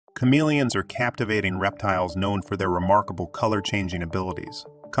Chameleons are captivating reptiles known for their remarkable color-changing abilities.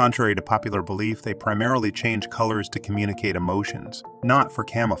 Contrary to popular belief, they primarily change colors to communicate emotions, not for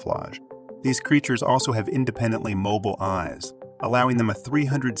camouflage. These creatures also have independently mobile eyes, allowing them a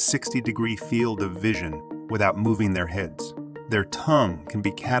 360-degree field of vision without moving their heads. Their tongue can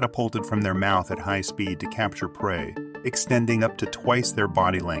be catapulted from their mouth at high speed to capture prey, extending up to twice their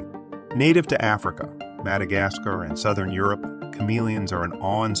body length. Native to Africa, Madagascar, and southern Europe, chameleons are an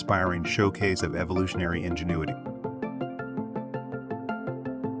awe-inspiring showcase of evolutionary ingenuity.